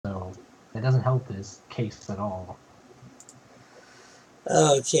It doesn't help his case at all.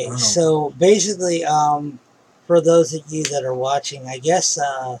 Okay, so basically, for those of you that are watching, I guess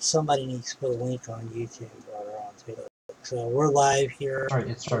somebody needs to put a link on YouTube or on Facebook. So we're live here. Sorry,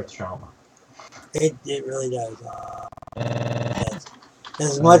 it starts drama. It really does.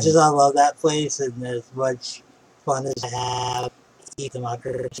 As much as I love that place and as much fun as I have, keep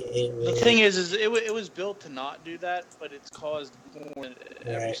democracy. The thing is it was built to not do that, but it's caused more than it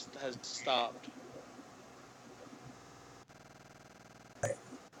ever has stopped. Right.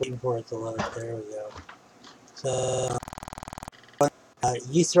 Waiting for it to load. There we go. So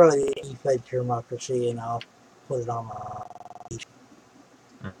you throw it in, you fed your democracy, and I'll put it on my.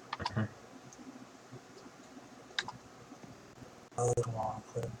 Oh, come on,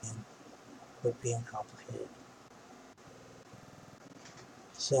 quit being complicated.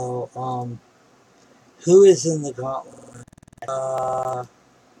 So, who is in the gauntlet? I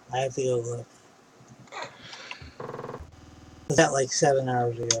have to go look. Was that like 7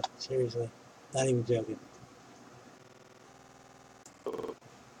 hours ago? Seriously, not even joking.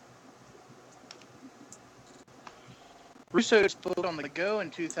 Russo spoke on the go in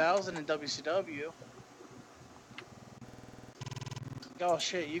 2000 in WCW. Oh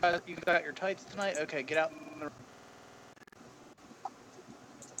shit! You got your tights tonight? Okay, get out.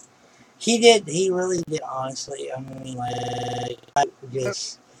 He did. He really did. Honestly, I mean, like,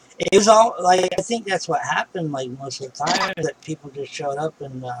 it was all like I think that's what happened. Like most of the time, that people just showed up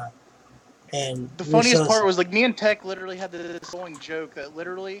and the funniest part was like me and Tech literally had this going joke that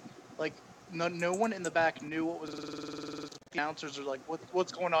literally like no one in the back knew what was the announcers are like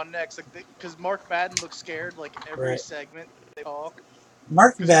what's going on next, like because Mark Madden looked scared like every segment they talk.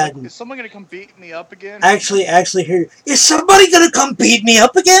 Mark Madden. Like, is someone gonna come beat me up again? Actually, here. Is somebody gonna come beat me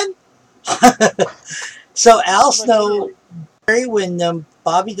up again? So Al Snow, Barry Windham,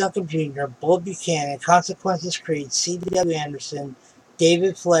 Bobby Duncan Jr., Bull Buchanan, Consequences Creed, C.W. Anderson,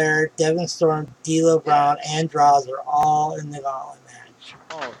 David Flair, Devin Storm, D'Lo Brown, and Droz are all in the gauntlet match.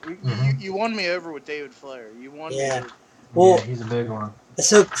 Oh, you won me over with David Flair. You won me over. Well, yeah, he's a big one.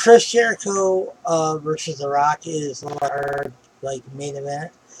 So Chris Jericho versus The Rock is our main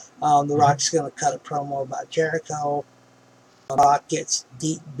event. The Rock's going to cut a promo about Jericho. The Rock gets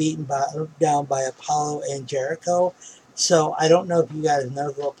beaten down by Apollo and Jericho. So I don't know if you guys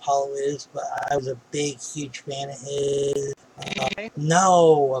know who Apollo is, but I was a huge fan of his.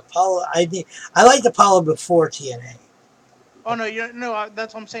 No, Apollo. I liked Apollo before TNA. Oh no,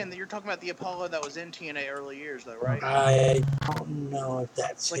 that's what I'm saying. That you're talking about the Apollo that was in TNA early years, though, right? I don't know if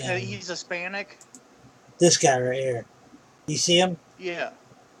that's like him. He's Hispanic. This guy right here. You see him? Yeah.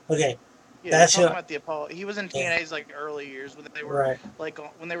 Okay. Yeah, that's talking about the Apollo. He was in TNA's early years when they were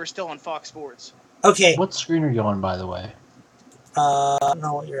when they were still on Fox Sports. Okay. What screen are you on, by the way? I don't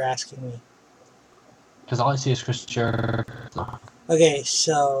know what you're asking me. Because all I see is Chris Jericho. Okay,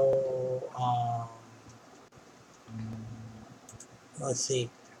 so let's see.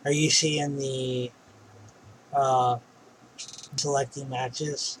 Are you seeing the selecting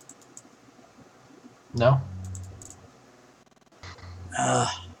matches? No.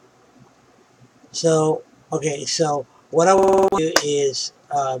 So what I will do is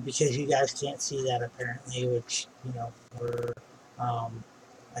because you guys can't see that apparently, which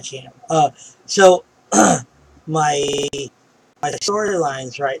I can't. So my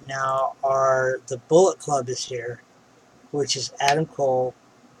storylines right now are the Bullet Club is here, which is Adam Cole,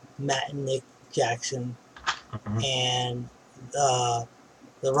 Matt and Nick Jackson, and The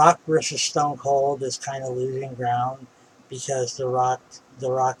Rock versus Stone Cold is kind of losing ground because The Rock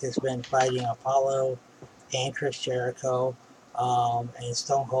has been fighting Apollo and Chris Jericho, and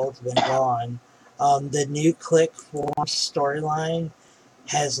Stone Cold's been gone. The new Click Form storyline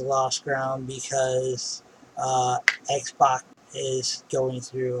has lost ground because X-Pac is going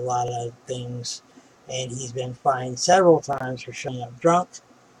through a lot of things, and he's been fined several times for showing up drunk.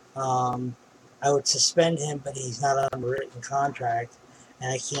 I would suspend him, but he's not on a written contract,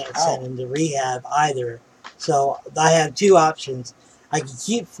 and I can't send him to rehab either. So I have two options. I can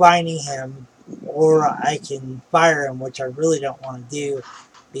keep fining him, or I can fire him, which I really don't want to do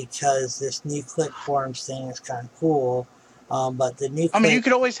because this new Click Forms thing is kind of cool. But the new Click, you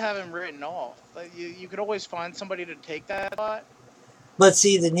could always have him written off. Like, you could always find somebody to take that spot. But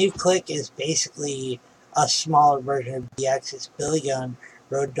see, the new Click is basically a smaller version of DX. It's Billy Gunn,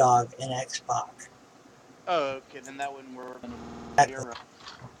 Road Dogg, and X-Pac. Oh, okay, then that wouldn't work.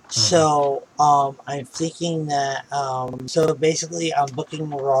 So, I'm thinking that, so basically I'm booking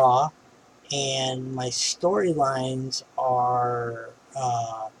Raw, and my storylines are,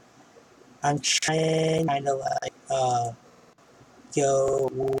 I'm trying kind of go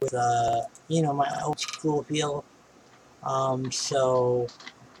with my old school feel. So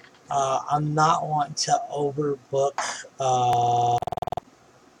I'm not wanting to overbook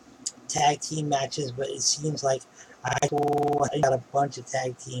tag team matches, but it seems like I got a bunch of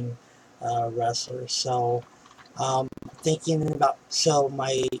tag team wrestlers. So thinking about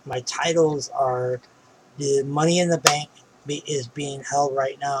my titles are the Money in the Bank is being held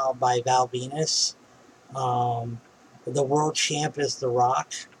right now by Val Venus. The world champ is The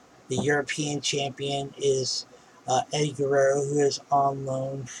Rock. The European champion is Eddie Guerrero, who is on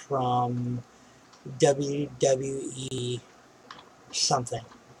loan from WWE something.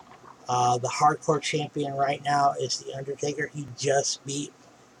 The hardcore champion right now is The Undertaker. He just beat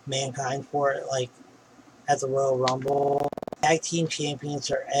Mankind for it, like at the Royal Rumble. Tag team champions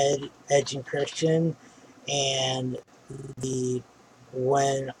are Edge and Christian, and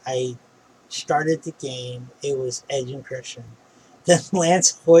when I started the game, it was Edge and Christian. Then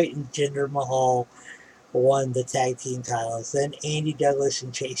Lance Hoyt and Jinder Mahal won the tag team titles. Then Andy Douglas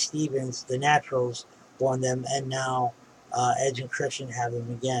and Chase Stevens, the Naturals, won them, and now Edge and Christian have them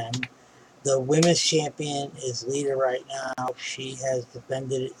again. The women's champion is Lita right now. She has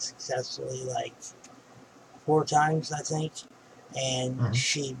defended it successfully like 4 times, I think, and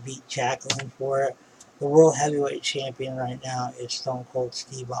she beat Jacqueline for it. The world heavyweight champion right now is Stone Cold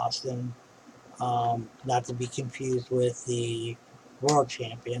Steve Austin, not to be confused with the world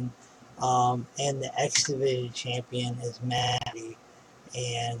champion. And the X Division champion is Maddie.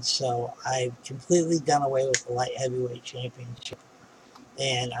 And so I've completely done away with the light heavyweight championship.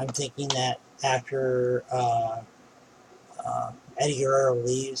 And I'm thinking that after Eddie Guerrero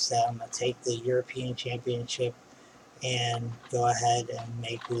leaves, that I'm going to take the European Championship and go ahead and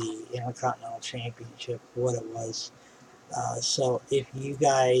make the Intercontinental Championship what it was. So if you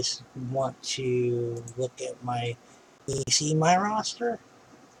guys want to look at you see my roster?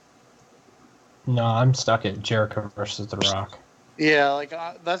 No, I'm stuck at Jericho versus The Rock. Yeah, like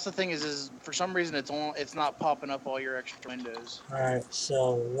that's the thing is for some reason it's not popping up all your extra windows. All right,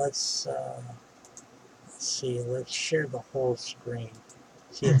 so let's see. Let's share the whole screen.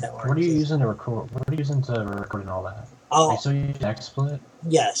 See if that works. What are you using to record? What are you using to record and all that? Oh, are you still using XSplit?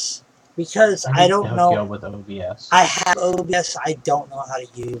 Yes, because I don't know. You up with OBS. I have OBS. I don't know how to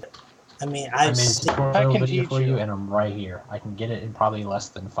use it. I mean, I made a tutorial video for you, and I'm right here. I can get it in probably less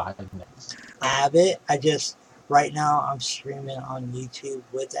than 5 minutes. I have it. Right now I'm streaming on YouTube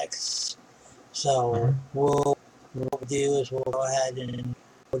with X. So what we'll do is we'll go ahead and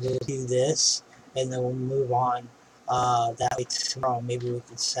we'll just do this, and then we'll move on. That way tomorrow maybe we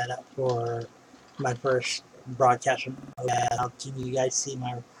can set up for my first broadcast. Can you guys see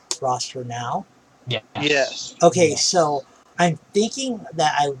my roster now? Yes. Okay, so I'm thinking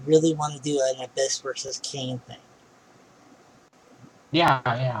that I really want to do an Abyss versus Kane thing. Yeah,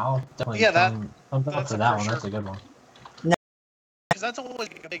 I'll definitely. I'm up for that one. Sure. That's a good one. Because that's always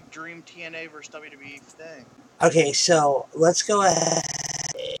like a big dream TNA versus WWE thing. Okay, so let's go ahead.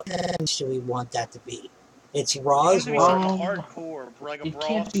 And should we want that to be? It's Raw as well. Hardcore, like a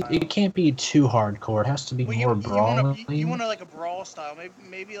brawl style. It can't be too hardcore. It has to be more brawling. You want like a brawl style,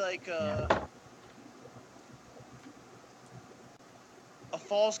 maybe like a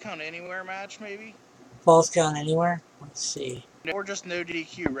Falls Count Anywhere match, maybe. Falls Count Anywhere. Let's see. Or just no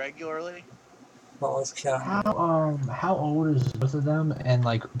DQ regularly. Falls Count. How old is both of them? And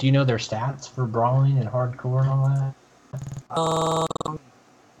like, do you know their stats for brawling and hardcore and all that?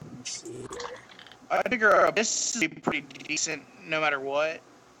 Let's see. I figure Abyss is pretty decent no matter what.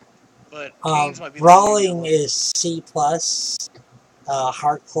 But Kane's might be brawling is C+.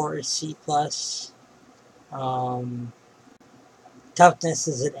 Hardcore is C+. Toughness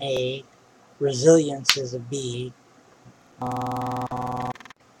is an A. Resilience is a B.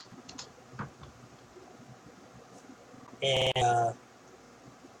 And let's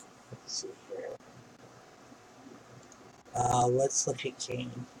see here. Let's look at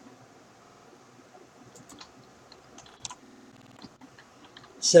Kane.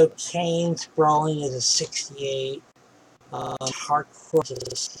 So Kane's brawling is a 68. Hardcore is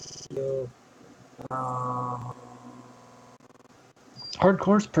a 62.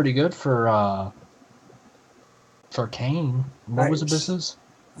 Hardcore's pretty good for Kane. What was Abyss's?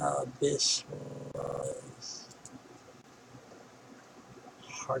 Abyss was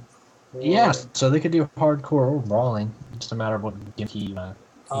hardcore. Yeah, so they could do hardcore or brawling. It's just a matter of what gimmick you do it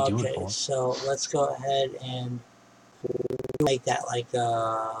for. Okay, so let's go ahead and make that like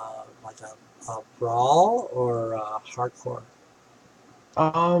a brawl or hardcore.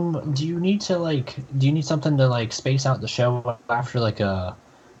 Do you need something to like space out the show after a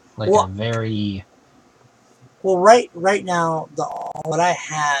very Well, right now, what I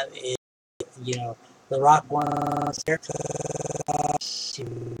have is, the Rock wants Jericho to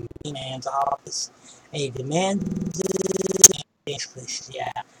man's office, and he demands it. Basically,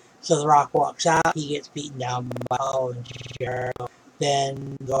 yeah. So the Rock walks out. He gets beaten down by Paul and Jericho.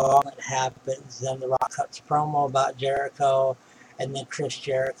 Then the gauntlet happens. Then the Rock cuts a promo about Jericho, and then Chris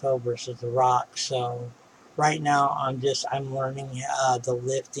Jericho versus the Rock. So right now, I'm learning the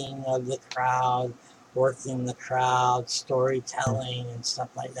lifting of the crowd, working the crowd, storytelling, and stuff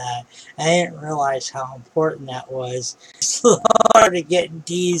like that. I didn't realize how important that was. So I started getting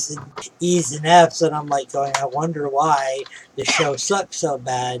D's and E's and F's, and I'm like going, I wonder why the show sucked so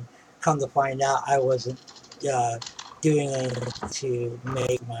bad. Come to find out, I wasn't doing anything to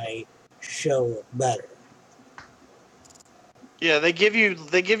make my show look better. Yeah, they give you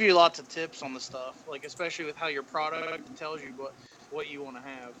lots of tips on the stuff, like especially with how your product tells you what you want to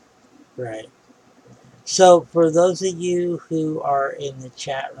have. Right. So for those of you who are in the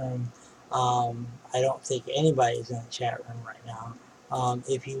chat room, I don't think anybody's in the chat room right now.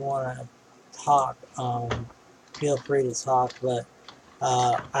 If you want to talk, feel free to talk, but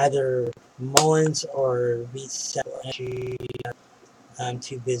either Mullins or Beats, I'm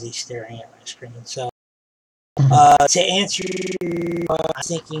too busy staring at my screen. So to answer I'm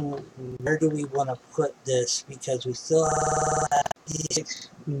thinking, where do we want to put this? Because we still have 6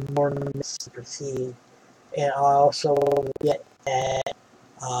 more minutes to proceed. And I also get that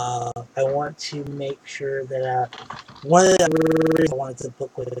I want to make sure that one of the reasons I wanted to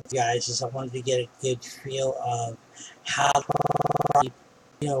book with you guys is I wanted to get a good feel of how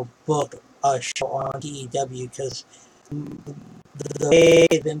book a show on DEW, because the way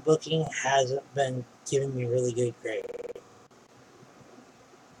they've been booking hasn't been giving me really good grades.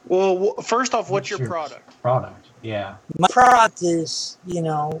 Well, first off, what's your product? Product, yeah. My product is,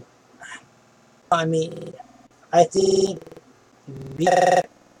 I mean, I think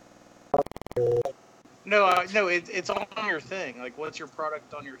No, it's on your thing. Like, what's your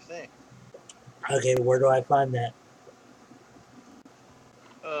product on your thing? Okay, where do I find that?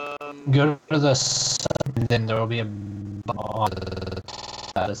 Go to the site, and then there will be a button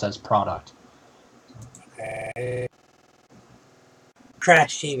that says product. Okay.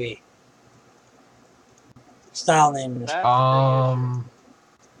 Crash TV. Style name is.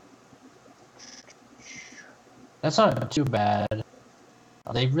 That's not too bad.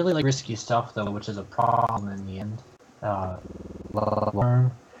 They really like risky stuff though, which is a problem in the end.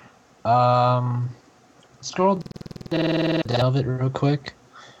 Scroll down of it real quick.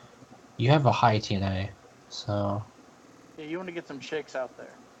 You have a high TNA, so. Yeah, you want to get some chicks out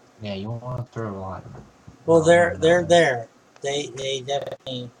there. Yeah, you want to throw a lot. Well, they're there. They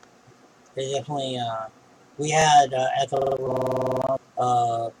definitely. We had at the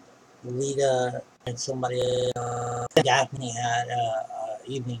Lita and somebody. Daphne had a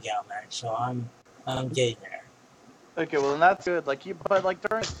evening gown match, so I'm getting there. Okay, well then that's good. But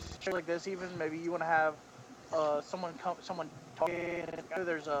during shit like this, even maybe you want to have someone talking.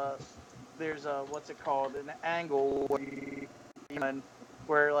 There's a what's it called, an angle where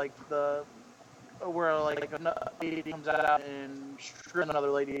another lady comes out and strips another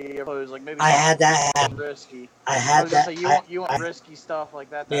lady. Like maybe I had that happen. Risky. I had that. Say, you want risky stuff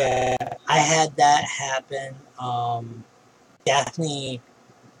like that. Yeah, I had that happen. Daphne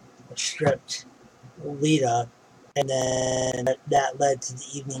stripped Lita, and then that led to the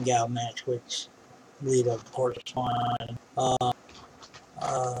evening gown match, which Lita, of course, won.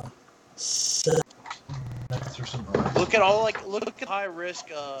 So look at high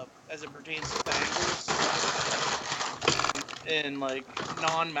risk as it pertains to angles and like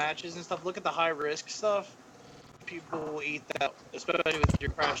non-matches and stuff. Look at the high risk stuff. People will eat that, especially with your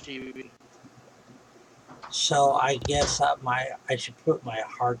Crash TV. So I guess I should put my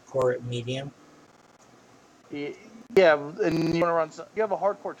hardcore at medium. Yeah, and you want to run. You have a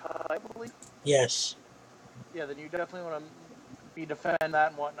hardcore type, I believe. Yes. Yeah, then you definitely want to be defend that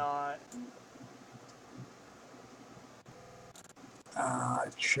and whatnot.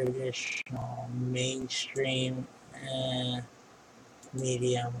 Traditional, mainstream,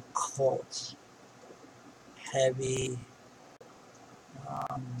 medium, cult, heavy,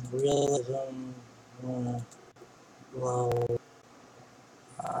 realism, low,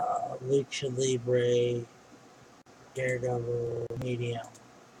 lucha libre, daredevil, medium.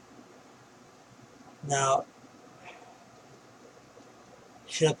 Now,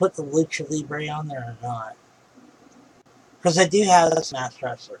 should I put the lucha libre on there or not? Because I do have Smash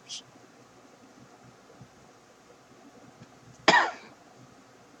wrestlers.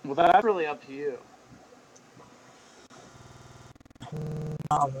 Well, that's really up to you.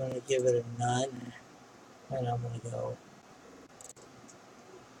 I'm going to give it a none. And I'm going to go.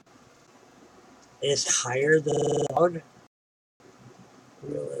 It's higher than loud.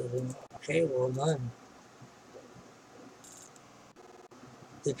 Realism. Okay, well done.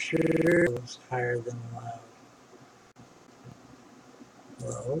 The pure is higher than loud.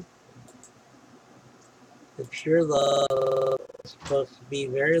 Low. The pure love is supposed to be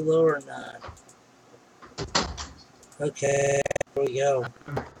very low or not. Okay, here we go.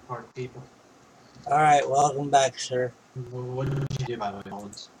 Hard people. Alright, welcome back, sir. What did you do by the way,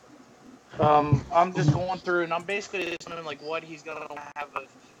 Mullins? I'm just going through and I'm basically just wondering like what he's gonna have a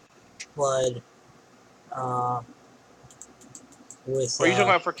Blood. With Are you talking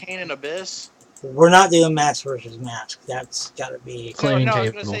about for Kane and Abyss? we're not doing mask versus mask. That's gotta be Flaming No, I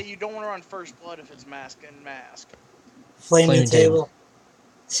was table. gonna say you don't want to run first blood if it's mask and mask. Flaming table.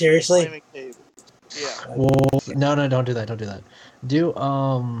 Seriously? Flaming table. Yeah. Well, no, don't do that. Don't do that. Do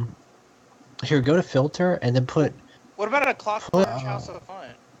here, go to filter and then put. What about a Clockwork House of Fun?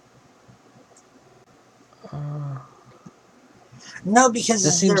 No, because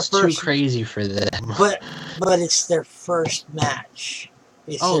this seems too crazy for them. But it's their first match.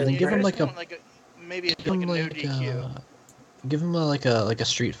 Then give them maybe like a no DQ. Give him like a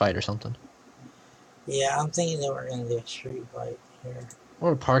street fight or something. Yeah, I'm thinking that we're gonna do a street fight here.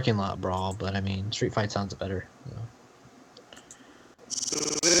 Or a parking lot brawl, but I mean, street fight sounds better.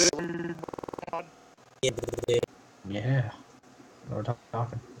 Yeah. We're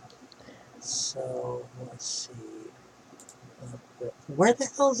talking. So, let's see. Where the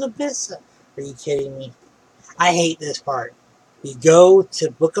hell is Abyss? Are you kidding me? I hate this part. You go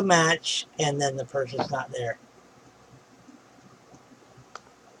to book a match, and then the person's not there.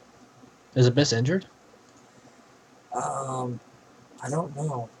 Is Abyss injured? I don't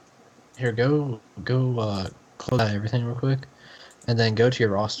know. Here, go close out everything real quick, and then go to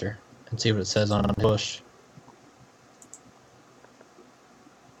your roster and see what it says on push.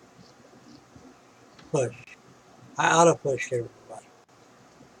 Push. I auto pushed everybody.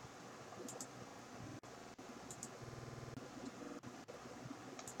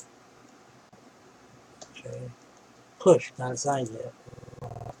 Okay. Push, not assigned yet.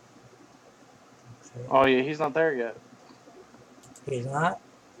 Okay. Oh yeah, he's not there yet. He's not?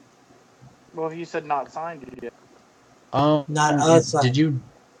 Well, you said not signed yet. Not assigned.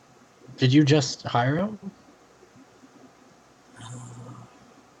 Did you just hire him?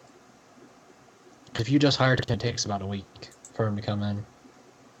 If you just hired him, it takes about a week for him to come in.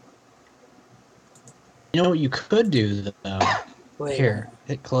 You know what you could do though? Wait, here,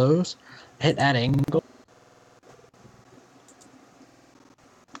 hit close, hit add angle.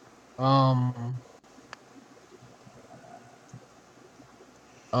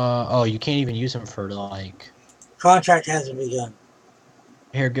 Oh, you can't even use him for like. Contract hasn't begun.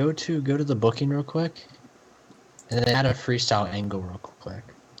 Here, go to the booking real quick, and then add a freestyle angle real quick.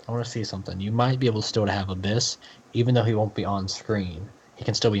 I want to see something. You might be able still to have Abyss, even though he won't be on screen. He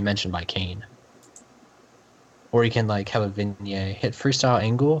can still be mentioned by Kane. Or you can like have a vignette. Hit freestyle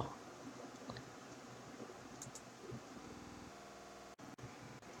angle.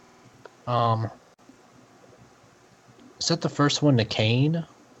 Set the first one to Kane.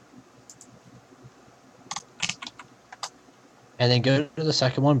 And then go to the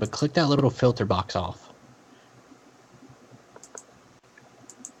second one, but click that little filter box off.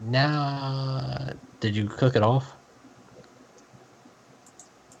 Now, did you click it off?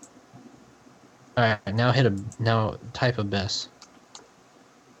 Alright, now type Abyss.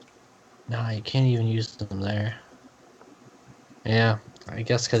 No, you can't even use them there. Yeah, I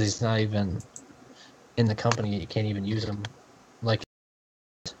guess because he's not even in the company, you can't even use him. Like,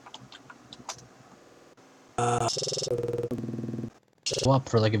 up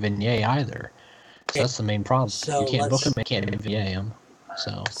for like a vignette either. So that's the main problem. So you can't book him, you can't vignette him.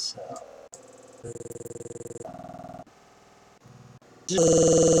 So.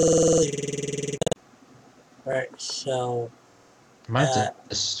 Alright, so. Might have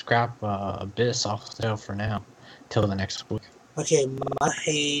to scrap Abyss off the shelf for now, till the next week. Okay, Matt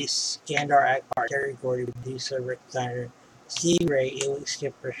Hayes, Skandar Akbar, Terry Gordy, producer, Rick Steiner, Steve Ray, Elix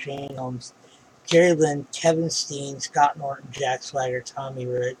Skipper, Shane Holmes, Jerry Lynn, Kevin Steen, Scott Norton, Jack Swagger, Tommy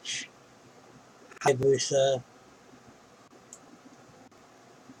Rich, Hayabusa,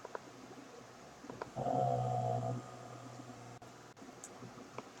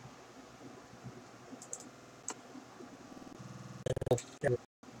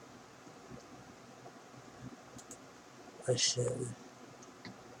 I said,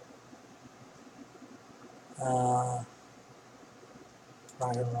 rock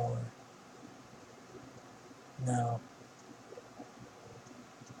and roller. No.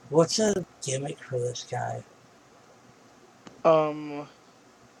 What's a gimmick for this guy? Can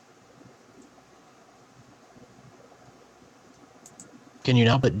you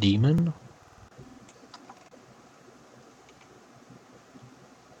now put demon?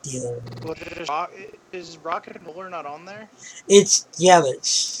 Dealer. Is Rocket and Roller not on there? But it's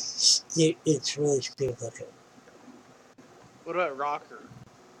really stupid looking. What about Rocker?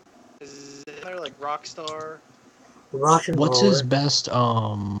 Is there like Rockstar? Rock and What's Roller. his best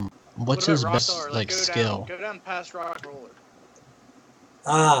what's his best Rockstar? like skill? Go down past Rock and Roller.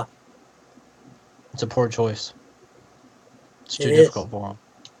 Ah. It's a poor choice. It's too It difficult is. for him.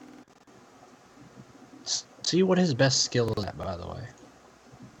 See what his best skill is at, by the way.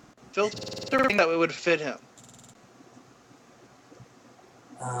 Filter that would fit him.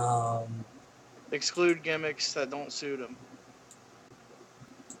 Exclude gimmicks that don't suit him.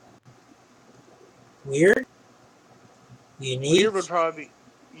 Weird? Unique? Weird would probably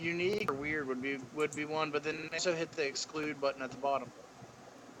be unique, or weird would be one, but then also hit the exclude button at the bottom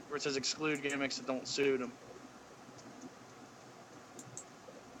where it says exclude gimmicks that don't suit him.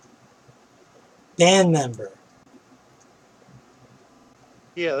 Band member.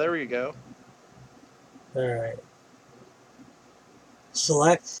 Yeah, there you go. Alright.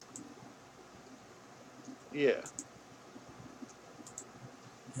 Select. Yeah.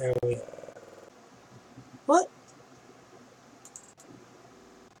 There we go. What?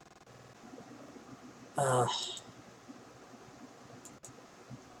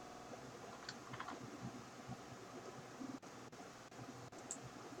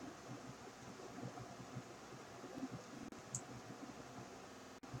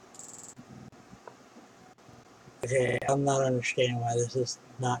 Okay, I'm not understanding why this is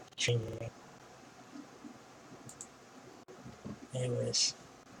not changing. Anyways.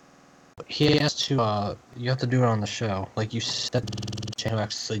 He has to you have to do it on the show. Like you said, channel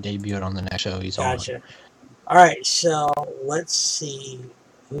actually debuted on the next show he's on. Gotcha. Alright, so let's see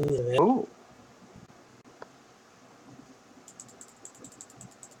who's available.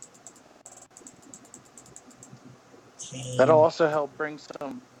 Ooh. That'll also help bring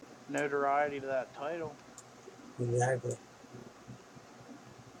some notoriety to that title. Exactly.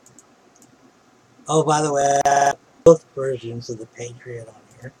 Oh, by the way, I have both versions of the Patriot on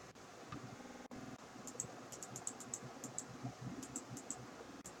here.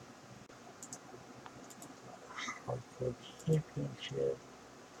 Hardcore Championship.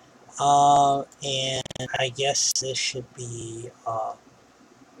 And I guess this should be a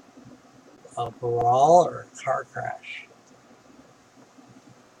brawl or a car crash.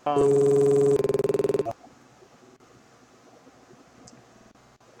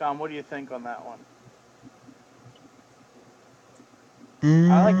 Dom, what do you think on that one?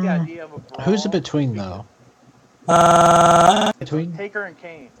 I like the idea of a brawl. Who's it between though? Between Taker and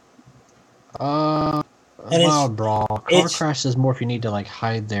Kane. Brawl. Car crash is more if you need to like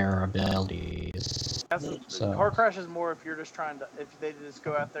hide their abilities. Car crash is more if you're just trying to, if they just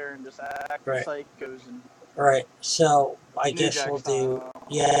go out there and just act psychos and. Right. So I guess we'll do.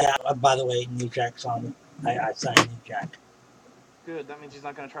 Yeah. By the way, New Jack's on. I signed New Jack. Good. That means he's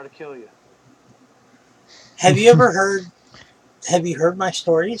not going to try to kill you. Have you ever heard? Have you heard my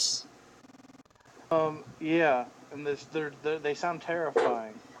stories? Yeah, and they sound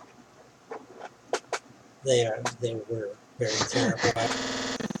terrifying. They were very terrifying.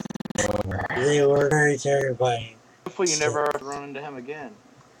 They were very terrifying. Hopefully you never have to run into him again.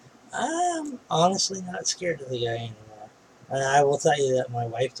 I'm honestly not scared of the guy anymore. And I will tell you that my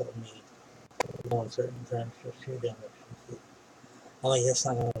wife told me on certain times to shoot him. I'm like, that's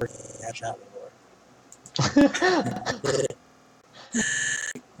not going to work. I've shot before.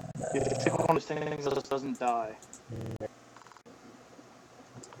 It's one of those things that doesn't die.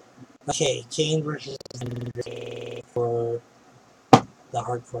 Okay, Kane versus Andre for the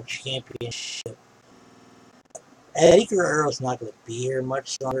Hardcore Championship. Eddie Guerrero's not going to be here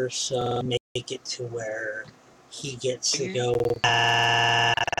much longer, so make it to where he gets to go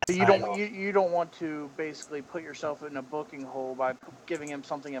back. You don't want to basically put yourself in a booking hole by giving him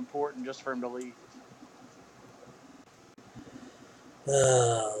something important just for him to leave.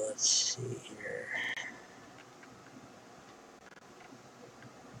 Let's see here.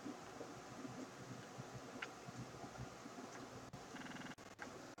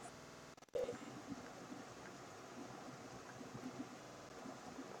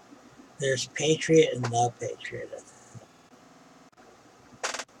 There's Patriot and the Patriot, I think.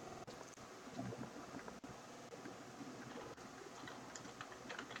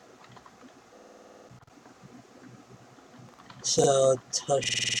 So,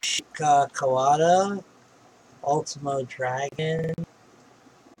 Toshika Kawada, Ultimo Dragon,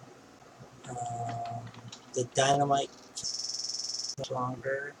 the Dynamite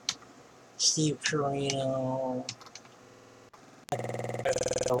longer. Steve Carino.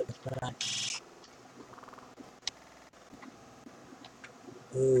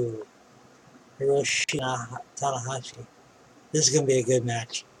 Ooh. Hiroshi Tanahashi. This is going to be a good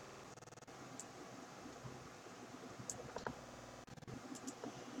match.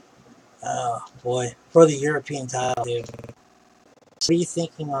 Oh, boy. For the European title, dude. What are you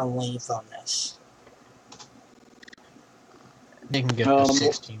thinking on length on this? They can get to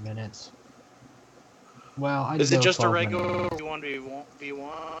 16 minutes. Well, I'd is go it just a 12 regular minutes.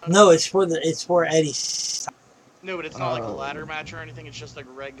 V1? No, it's for Eddie's. No, but it's not like a ladder match or anything. It's just like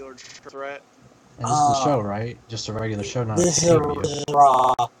a regular threat. And this is the show, right? Just a regular show, not this a pay-per-view. This is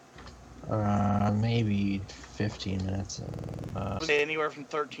Raw. Maybe 15 minutes. Anywhere from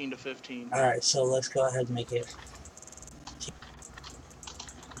 13 to 15. All right, so let's go ahead and make it.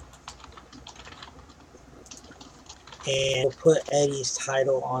 And we'll put Eddie's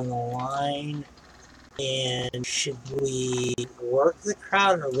title on the line. And should we work the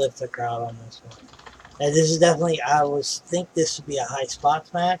crowd or lift the crowd on this one? And this is definitely, think this would be a high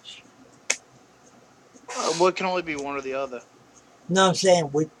spots match. Well, it can only be one or the other. No, I'm saying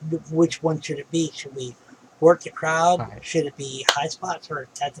which one should it be? Should we work the crowd? Right. Should it be high spots or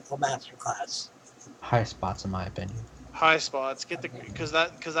technical masterclass? High spots, in my opinion. High spots, because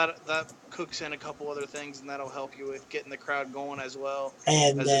that cooks in a couple other things, and that'll help you with getting the crowd going as well.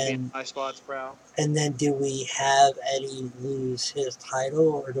 And as then it being high spots, bro. And then do we have Eddie lose his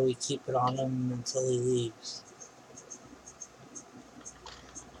title, or do we keep it on him until he leaves?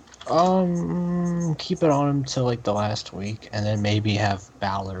 Keep it on him till like the last week, and then maybe have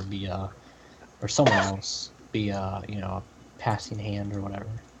Balor be or someone else be a passing hand or whatever.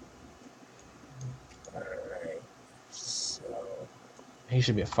 Alright. So he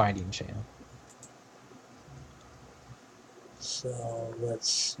should be a fighting champ. So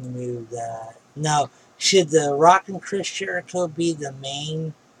let's move that. Now, should the Rock and Chris Jericho be the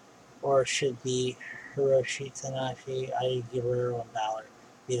main, or should be Hiroshi Tanahashi, Eddie Guerrero, and Balor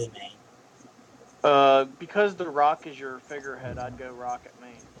be the main? Because The Rock is your figurehead, I'd go Rock at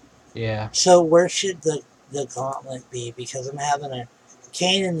main. Yeah. So where should the gauntlet be? Because I'm having a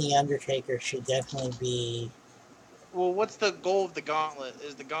Kane and the Undertaker should definitely be. Well, what's the goal of the gauntlet?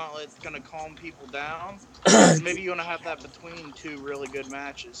 Is the gauntlet going to calm people down? Maybe you want to have that between two really good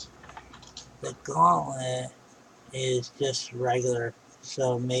matches. The gauntlet is just regular,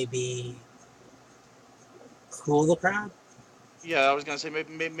 so maybe cool the crowd? Yeah, I was going to say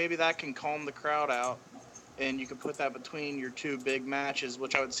maybe that can calm the crowd out, and you could put that between your two big matches,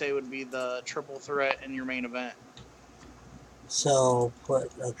 which I would say would be the triple threat and your main event. So,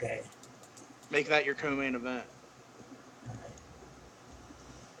 okay. Make that your co-main event.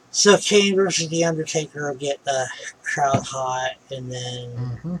 So Kane versus The Undertaker will get the crowd hot, and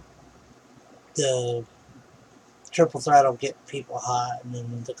then the triple threat will get people hot, and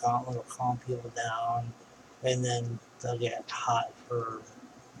then the gauntlet will calm people down, and then they'll get hot for...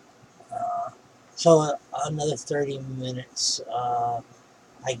 so another 30 minutes.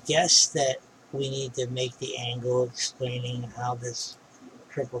 I guess that we need to make the angle explaining how this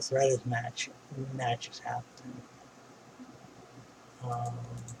triple threat is matches happen.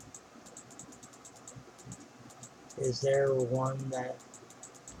 Is there one that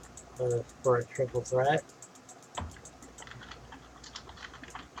for a triple threat?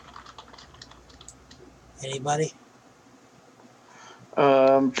 Anybody?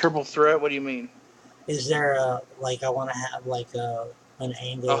 Triple threat. What do you mean? Is there I want to have an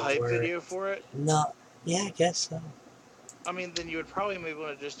angle? A hype video for it? No. Yeah, I guess so. I mean, then you would probably maybe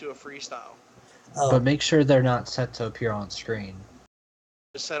want to just do a freestyle. Oh. But make sure they're not set to appear on screen.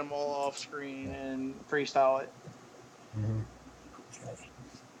 Just set them all off screen and freestyle it. Okay.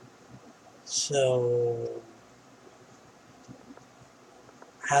 So,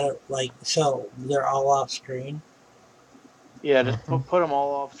 so they're all off screen? Yeah, just put them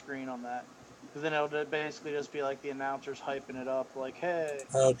all off screen on that. Because then it'll basically just be like the announcers hyping it up, like, hey.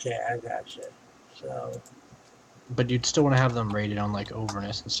 Okay, I gotcha. So. But you'd still want to have them rated on like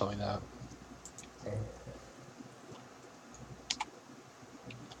overness and stuff like that.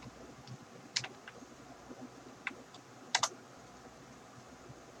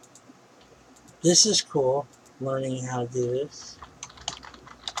 This is cool, learning how to do this.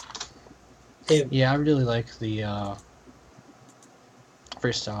 Yeah, I really like the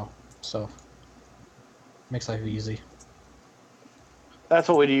freestyle stuff. Makes life easy. That's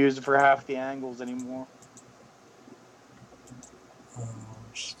what we'd use for half the angles anymore.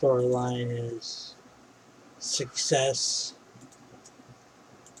 Storyline is success.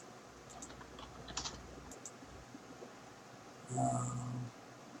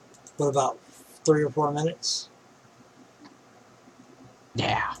 What about 3 or 4 minutes?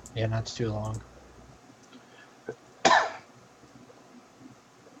 Yeah, not too long.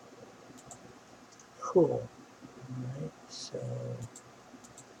 Cool. Alright,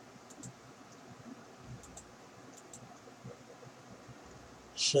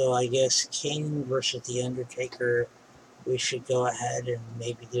 so I guess King versus The Undertaker, we should go ahead and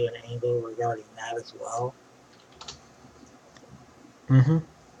maybe do an angle regarding that as well. Mm-hmm.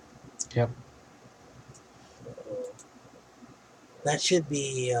 Yep. So that should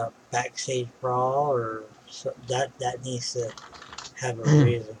be a backstage brawl, or so that needs to have a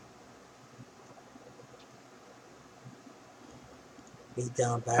reason. Beat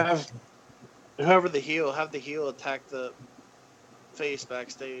down backstage. Have the heel attack the face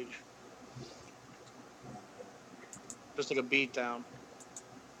backstage. Just like a beatdown.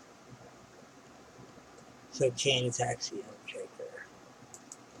 So Kane attacks the Undertaker.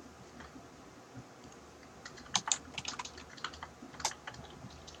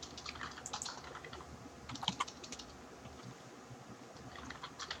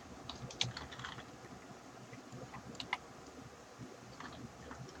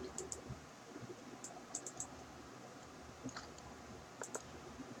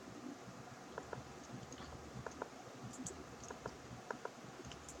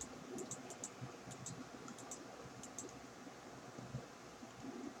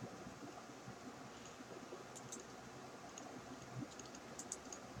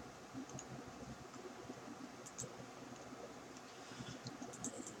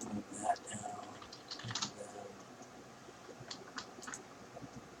 That down.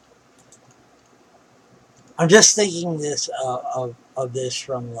 I'm just thinking this of this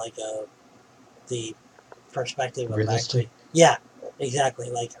from like the perspective of Realistic. Yeah,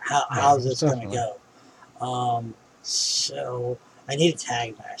 exactly. Like how's this definitely. gonna go? So I need a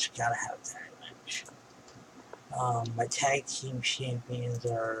tag match. Gotta have a tag match. My tag team champions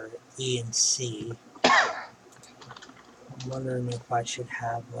are E and C. I'm wondering if I should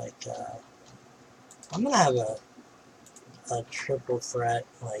have like I'm gonna have a triple threat.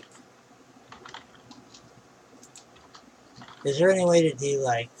 Like, is there any way to do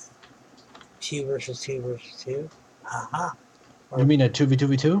like 2 versus 2 versus 2? Aha. You mean a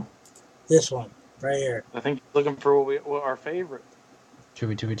 2v2v2? This one right here. I think you're looking for what our favorite.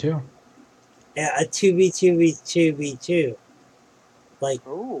 2v2v2. Yeah, a 2v2v2v2. Like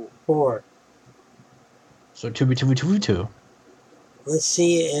 4. So 2v2v2v2. Let's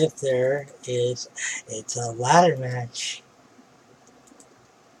see if there is. It's a ladder match.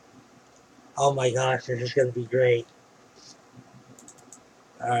 Oh my gosh, this is going to be great.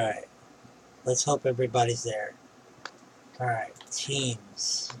 Alright. Let's hope everybody's there. Alright.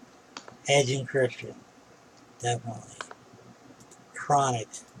 Teams. Edge and Christian. Definitely. Chronic.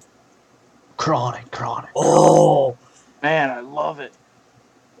 Oh! Man, I love it.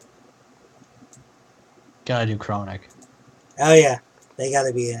 Gotta do Chronic. Oh yeah. They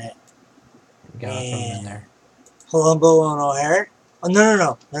gotta be in it. Gotta throw them in there. Columbo and O'Hare? Oh,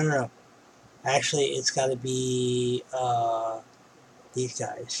 no. Actually, it's gotta be these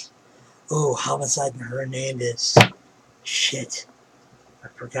guys. Oh, Homicide and Hernandez. Shit. I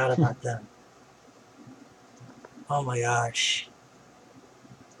forgot about them. Oh my gosh.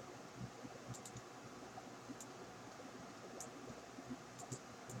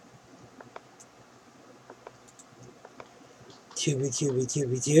 Two.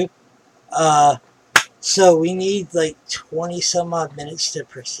 So we need like 20 some odd minutes to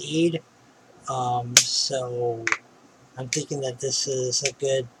proceed. So I'm thinking that this is a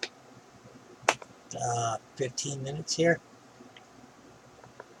good 15 minutes here.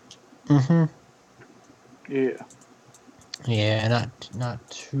 Mm-hmm. Yeah. Yeah, not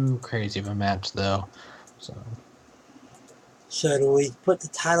too crazy of a match though. So do we put the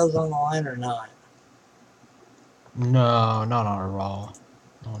titles on the line or not? No, not on a Raw.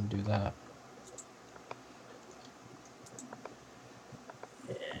 I don't want to do that.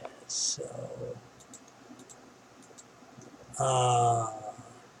 Yeah, so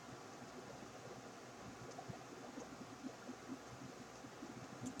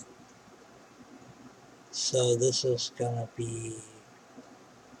so this is gonna be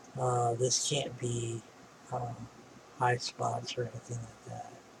this can't be high spots or anything like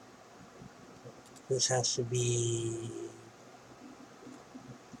that. This has to be,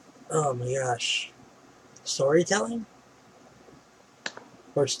 oh my gosh, storytelling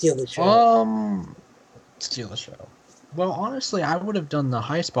or steal the show. Steal the show. Well, honestly, I would have done the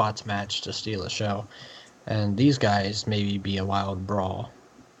high spots match to steal the show, and these guys maybe be a wild brawl.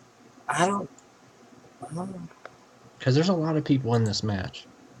 I don't Because there's a lot of people in this match.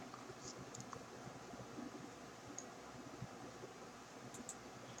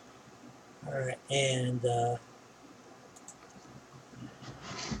 Alright, and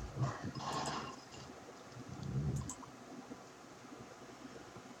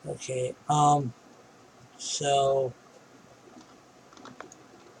okay, so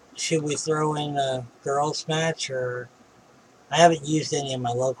should we throw in a girls match, or I haven't used any of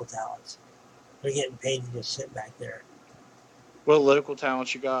my local talents. They're getting paid to just sit back there. What local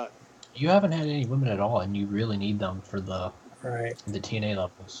talents you got? You haven't had any women at all, and you really need them for the TNA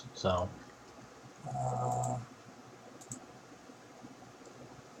levels. So.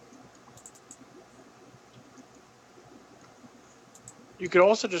 You could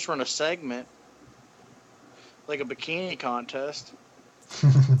also just run a segment, like a bikini contest.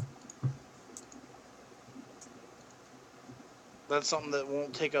 That's something that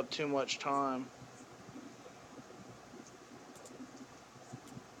won't take up too much time.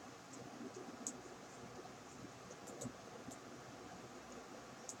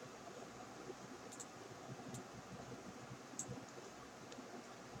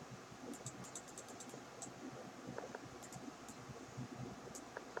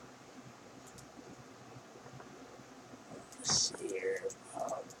 Let's see here.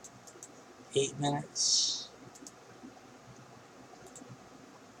 8 minutes.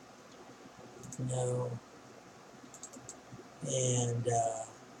 No. And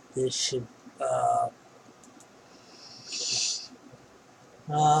this should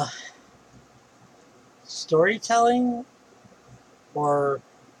storytelling or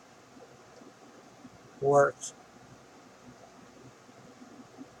work?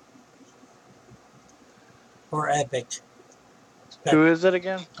 Or epic? Who is it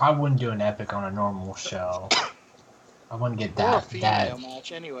again? I wouldn't do an epic on a normal show. I wouldn't get that. Or a female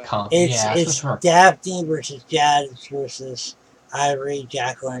match, anyway. It's Daphne versus Jazz versus Ivory,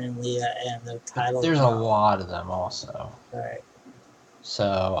 Jacqueline, and Leah, and the title. There's a lot of them also. Right.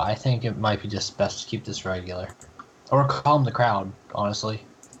 So I think it might be just best to keep this regular, or calm the crowd. Honestly,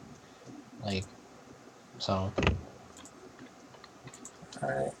 like, so. All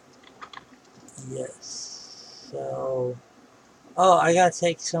right. Yes. So. Oh, I gotta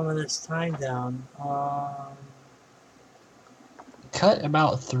take some of this time down. Cut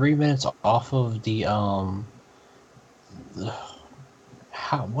about 3 minutes off of the who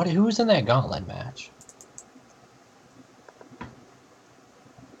was in that gauntlet match?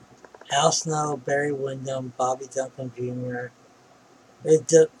 Al Snow, Barry Windham, Bobby Duncan Jr.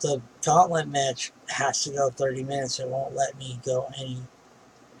 The gauntlet match has to go 30 minutes. It won't let me go any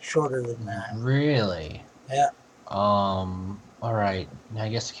shorter than that. Really? Yeah. Alright. I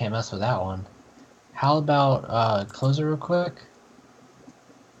guess I can't mess with that one. How about close it real quick?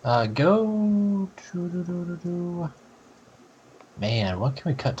 Go to man, what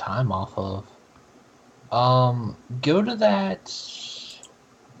can we cut time off of? Go to that.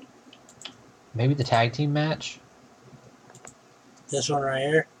 Maybe the tag team match. This one right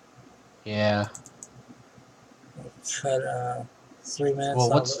here. Yeah. Cut 3 minutes. Well,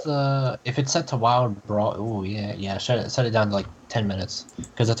 what's the if it's set to Wild Brawl? Oh yeah. Set it down to like 10 minutes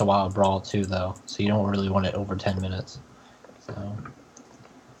because that's a Wild Brawl too, though. So you don't really want it over 10 minutes. So.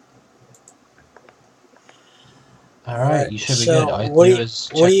 All right, you should be good. All you have to do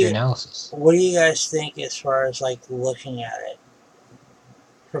is check your analysis. What do you guys think as far as like looking at it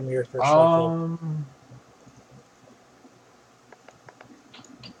from your perspective?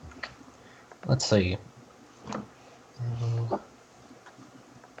 Let's see.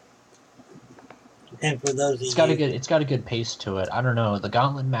 And for those it's got a good pace to it. I don't know. The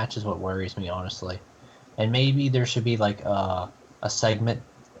gauntlet match is what worries me, honestly. And maybe there should be like a segment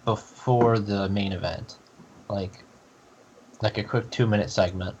before the main event, like a quick 2-minute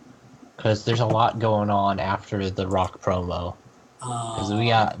segment, because there's a lot going on after the Rock promo. Because we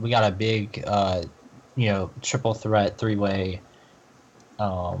got a big, triple threat 3-way,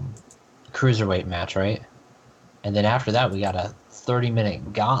 cruiserweight match, right? And then after that, we got a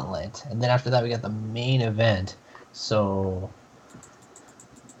 30-minute gauntlet, and then after that, we got the main event. So,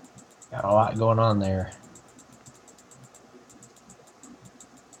 got a lot going on there.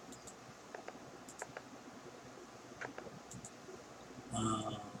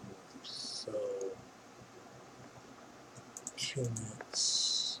 So 2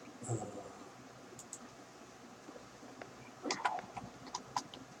 minutes.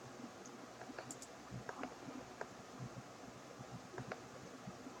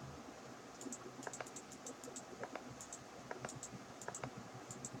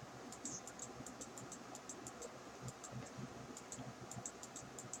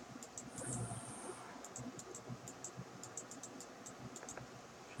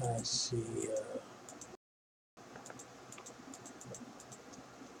 Let's see.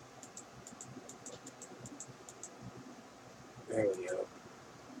 There we go.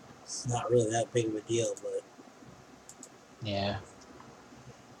 It's not really that big of a deal, but Yeah.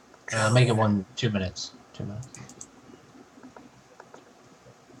 Make it 2 minutes. 2 minutes.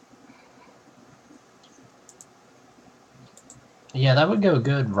 Yeah, that would go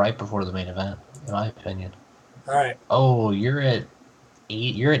good right before the main event, in my opinion. All right. Oh, you're at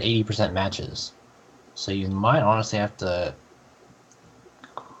 80% matches, so you might honestly have to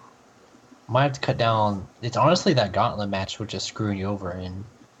cut down. It's honestly that gauntlet match which is screwing you over in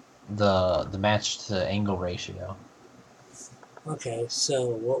the match to angle ratio. Okay, so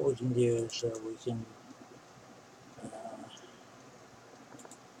what we can do is we can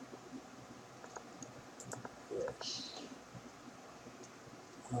yes,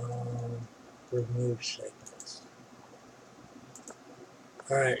 remove segments.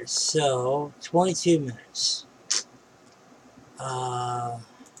 All right, so 22 minutes. Add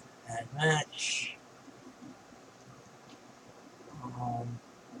match.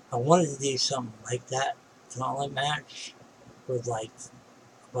 I wanted to do something like that gauntlet match with like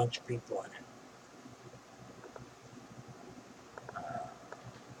a bunch of people in it.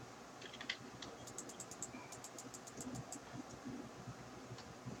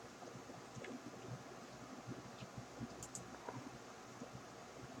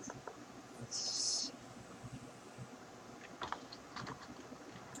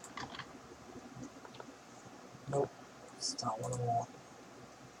 Nope, it's not what I want.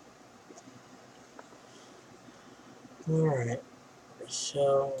 Alright,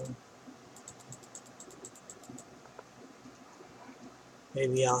 so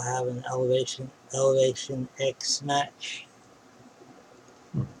maybe I'll have an elevation X match.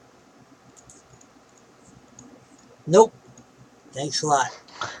 Nope. Thanks a lot.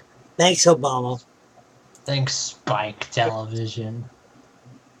 Thanks, Obama. Thanks, Spike Television.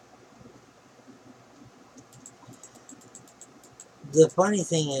 The funny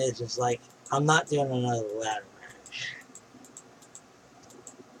thing is like, I'm not doing another ladder match.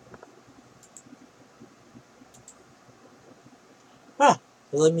 Huh,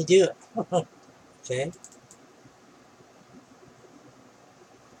 so let me do it. Okay.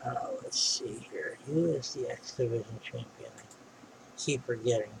 Let's see here. Who is the X Division champion? I keep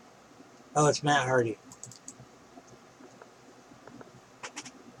forgetting. Oh, it's Matt Hardy.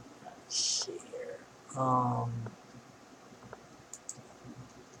 Let's see here.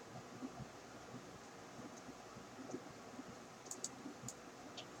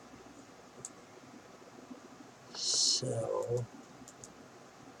 So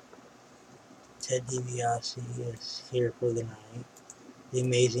Ted DiBiase is here for the night. The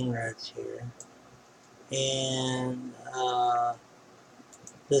Amazing Red's here. And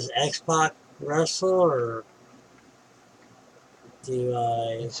does X-Pac wrestle, or do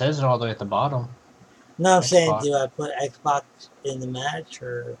I... It says it all the way at the bottom. No, I'm saying, do I put X-Pac in the match,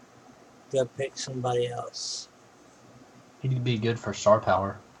 or do I pick somebody else? He'd be good for star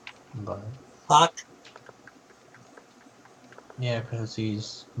power. But Pac? yeah, because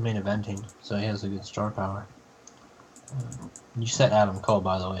he's main eventing, so he has a good star power. You said Adam Cole,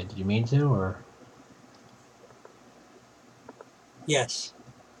 by the way. Did you mean to, or? Yes.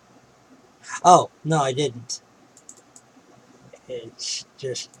 Oh, no, I didn't. It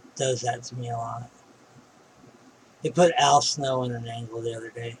just does that to me a lot. They put Al Snow in an angle the other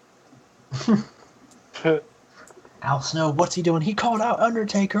day. Al Snow, what's he doing? He called out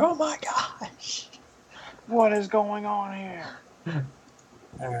Undertaker. Oh my gosh. What is going on here?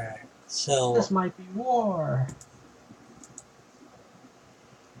 Alright, so... This might be war.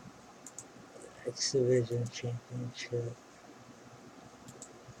 X Division Championship.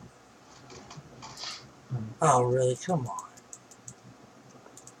 Oh, really? Come on.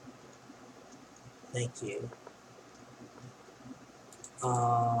 Thank you.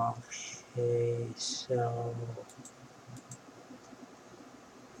 Okay, so...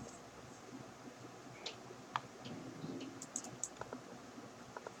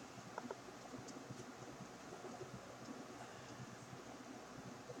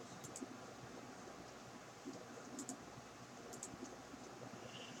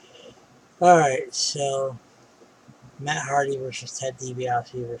 Alright, so... Matt Hardy versus Ted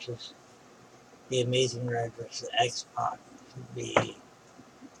DiBiase versus The Amazing Red versus X-Pac would be...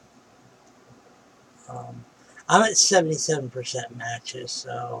 I'm at 77% matches,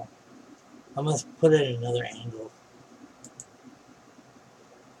 so... I'm going to put it in another angle.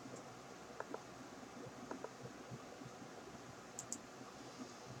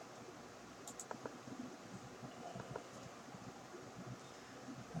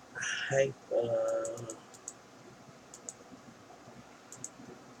 type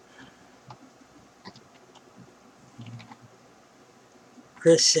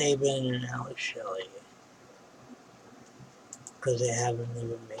Chris Sabin and Alex Shelley, because they haven't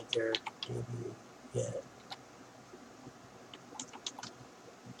even made their debut yet.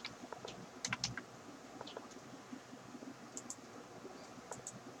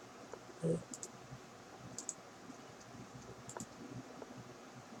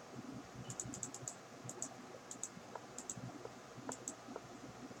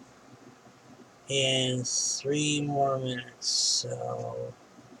 And 3 more minutes, so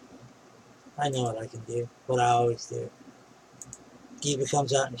I know what I can do, what I always do. Diva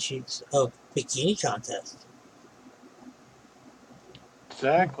comes out and shoots. Oh, bikini contest.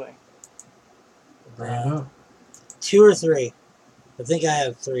 Exactly. Bring it up. 2 or 3. I think I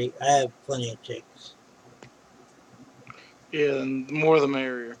have 3. I have plenty of chicks. Yeah, and the more the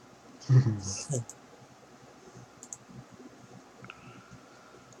merrier.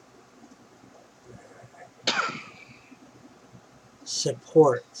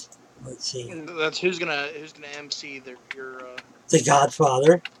 Support. Let's see. That's who's gonna MC your. The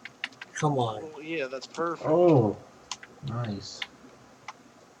Godfather. Come on. Well, yeah, that's perfect. Oh, nice.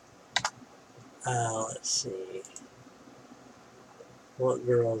 Let's see. What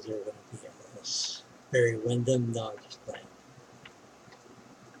girls are going to be in this? Barry Windham? No, I'm just playing.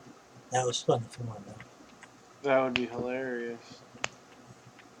 That was fun. Come on now. That would be hilarious.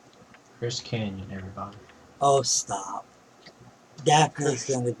 Chris Canyon, everybody. Oh, stop. Daphne's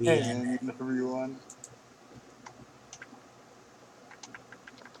going to be in it. Everyone.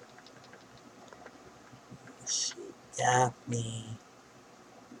 Let's see. Daphne.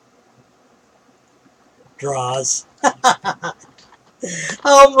 Draws. I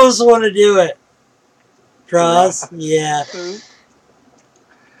almost want to do it. Draws? Yeah.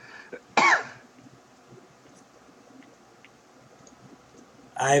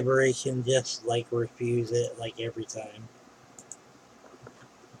 Ivory can just like refuse it like every time.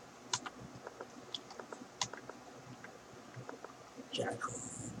 Jacqueline.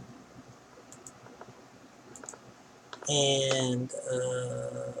 And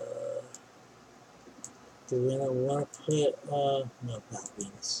do we want to put no, not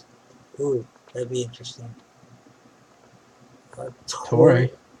Venus. Ooh, that'd be interesting.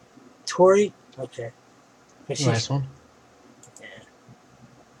 Tori. Tori? Okay. Nice one. Yeah.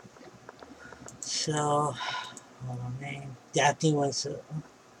 So, name. Daphne was.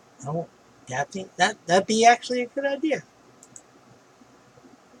 Oh, Daphne. That'd be actually a good idea.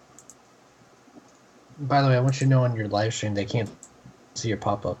 By the way, I want you to know on your live stream they can't see your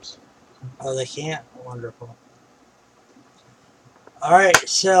pop-ups. Oh, they can't? Wonderful. All right.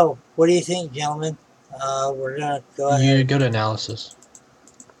 So, what do you think, gentlemen? We're gonna go ahead. You go to analysis.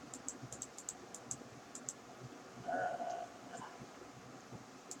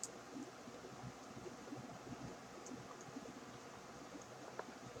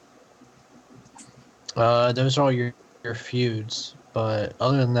 Those are all your feuds, but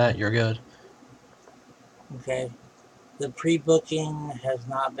other than that, you're good. Okay. The pre-booking has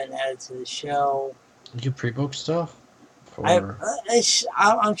not been added to the show. Did you pre-book stuff?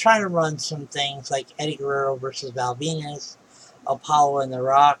 I'm trying to run some things like Eddie Guerrero versus Val Venus, Apollo and The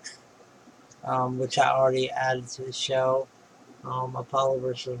Rock, which I already added to the show. Apollo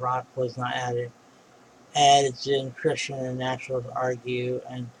versus Rock was not added. Edge and Christian and Naturals argue,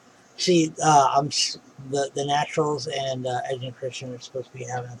 and see, the Naturals and Edge and Christian are supposed to be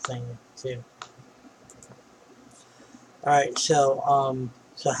having a thing too. All right, so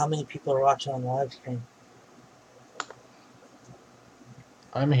how many people are watching on the live stream?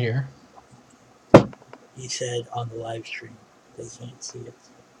 I'm here. He said on the live stream. They can't see it.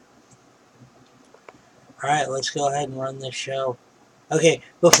 All right, let's go ahead and run this show. Okay,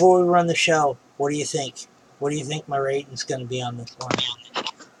 before we run the show, what do you think? What do you think my rating's going to be on this one?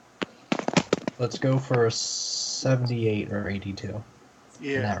 Let's go for a 78 or 82.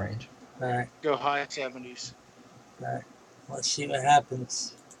 Yeah. In that range. All right. Go high 70s. All right. Let's see what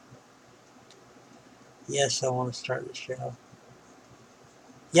happens. Yes, I want to start the show.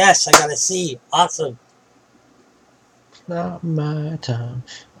 Yes, I got a C. Awesome. Not my time.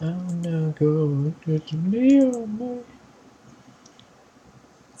 I'm not going to me on my...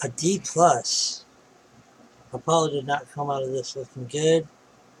 A D plus. Apollo did not come out of this looking good.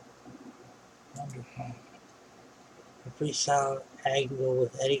 Wonderful. A freestyle angle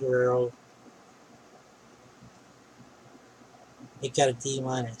with Eddie Guerrero. It got a D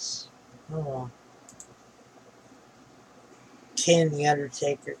minus. Oh well. Kane and the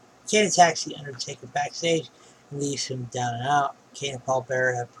Undertaker. Kane attacks the Undertaker backstage and leaves him down and out. Kane and Paul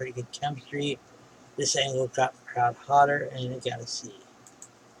Bearer have pretty good chemistry. This angle got the crowd hotter, and it got a C.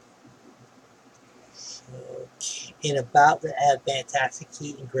 So, in a bout that had fantastic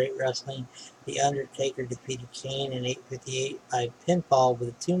heat and great wrestling, The Undertaker defeated Kane in 8:58 by pinfall with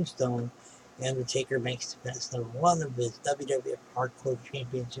a tombstone. The Undertaker makes defense number 1 of his WWF Hardcore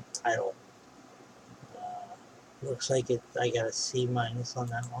Championship title. Looks like I got a C- on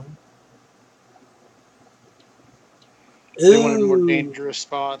that one. They wanted more dangerous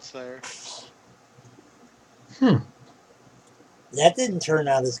spots there. That didn't turn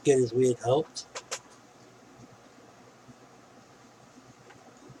out as good as we had hoped.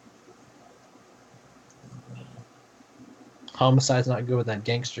 Homicide's not good with that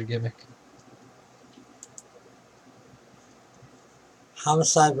gangster gimmick.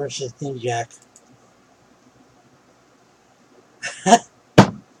 Homicide versus New Jack.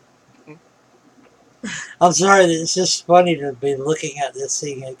 I'm sorry, it's just funny to be looking at this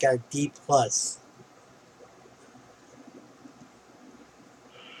thing and it got a D+.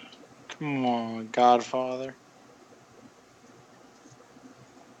 Come on, Godfather.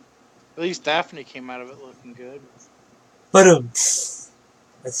 At least Daphne came out of it looking good. But let's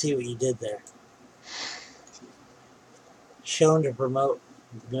see what you did there. Shown to promote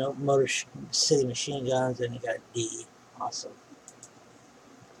Motor City Machine Guns, and you got a D. Awesome.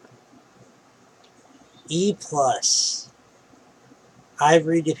 E+.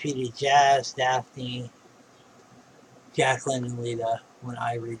 Ivory defeated Jazz, Daphne, Jacqueline, and Lita when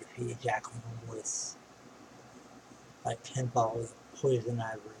Ivory defeated Jacqueline with like pinfall with Poison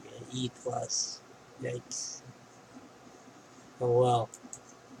Ivory. E+. Yikes. Oh well.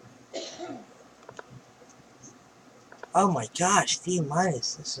 Oh my gosh, D-.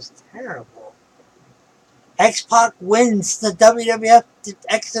 This is terrible. X-Pac wins the WWF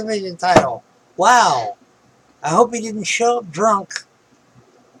X Division title. Wow. I hope he didn't show up drunk.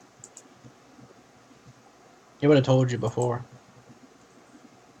 He would have told you before.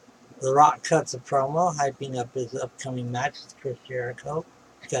 The Rock cuts a promo hyping up his upcoming match with Chris Jericho.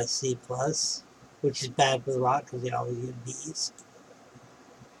 He's got a C+, which is bad for The Rock because they always get B's.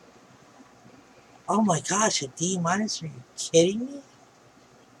 Oh my gosh, a D-. Are you kidding me?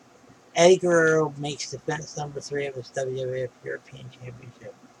 Eddie Guerrero makes defense number 3 of his WWF European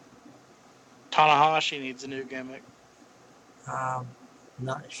Championship. Tanahashi needs a new gimmick.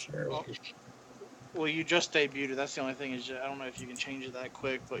 Not sure. Well, you just debuted it. That's the only thing. Is I don't know if you can change it that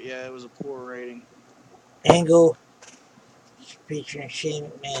quick, but yeah, it was a poor rating. Angle featuring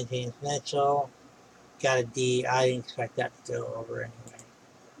Shane McMahon, James Mitchell. Got a D. I didn't expect that to go over anyway.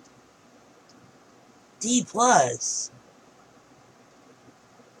 D+.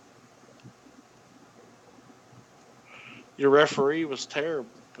 Your referee was terrible,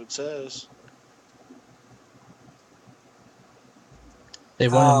 it says. They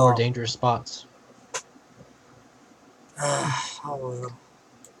wanted more dangerous spots. Oh, well.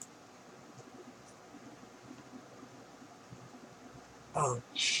 Oh,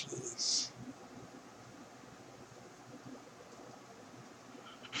 jeez.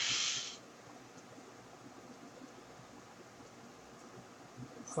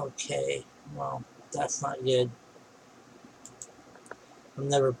 Okay, well, that's not good. I'm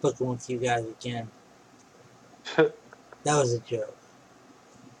never booking with you guys again. That was a joke.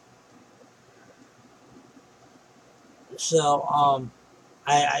 So,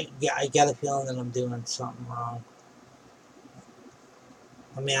 I got a feeling that I'm doing something wrong.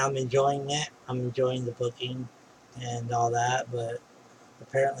 I mean, I'm enjoying it. I'm enjoying the booking and all that, but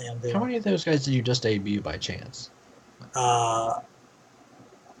apparently I'm doing... How many of those guys did you just debut by chance?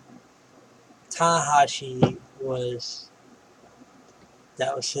 Tanahashi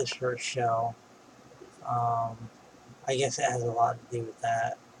that was his first show. I guess it has a lot to do with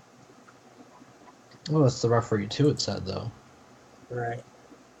that. Well, it's the referee too, it said, though. Right.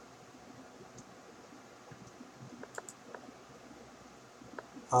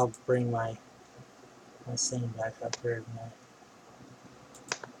 I'll bring my thing back up here in a minute.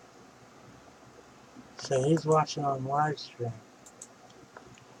 So who's watching on live stream?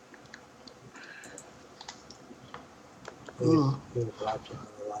 Who's watching on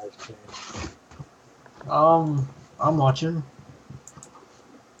the live stream? I'm watching.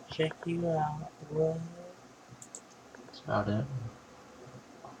 Check you out. What? That's about it.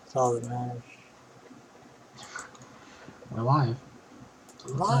 That's all that matters. We're live.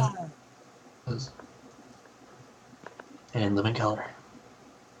 Live. And living color.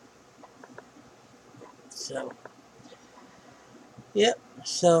 So, yep.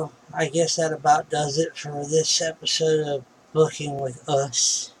 So, I guess that about does it for this episode of Booking with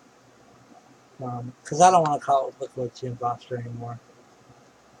Us. Because I don't want to call it DeLion Jim Foster anymore.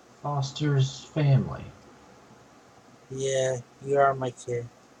 Foster's family. Yeah, you are my kid.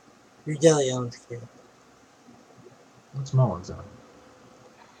 You're DeLion's kid. What's Mullins on?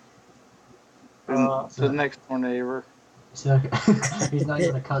 The next door neighbor. He's not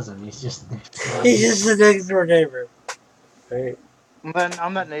even a cousin. He's just the next door neighbor. Right.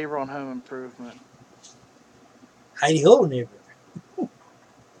 I'm that neighbor on Home Improvement. Heidi ho, neighbor.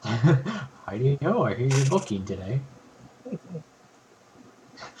 Heidi ho! I hear you're booking today.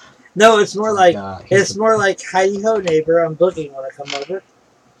 No, it's more like Heidi ho, neighbor. I'm booking when I come over.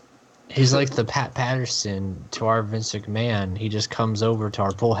 He's like the Pat Patterson to our Vince McMahon. He just comes over to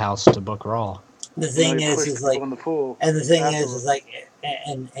our Full House to book Raw. The thing is, he's like, and the thing is like,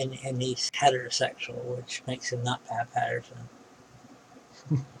 and he's heterosexual, which makes him not Pat Patterson.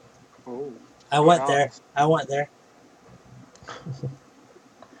 Oh, I went there. I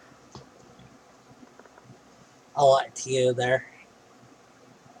like to go there.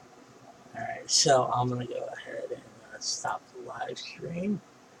 Alright, so I'm going to go ahead and stop the live stream.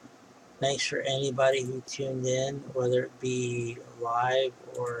 Thanks for anybody who tuned in, whether it be live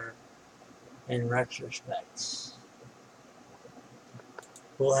or in retrospect.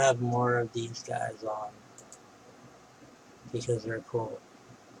 We'll have more of these guys on because they're cool.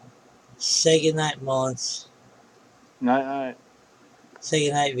 Say goodnight, Mullins. Night. Say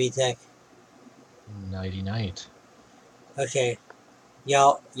goodnight, VTech. Nighty night. Okay,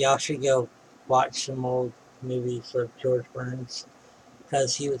 y'all should go watch some old movies of George Burns,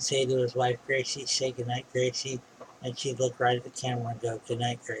 because he would say to his wife Gracie, "Say goodnight, Gracie," and she'd look right at the camera and go,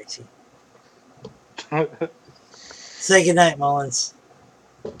 "Goodnight, Gracie." Say goodnight, Mullins.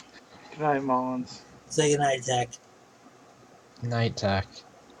 Good night, Mullins. Say goodnight, Tech. Night, Tech.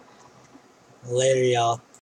 Later, y'all.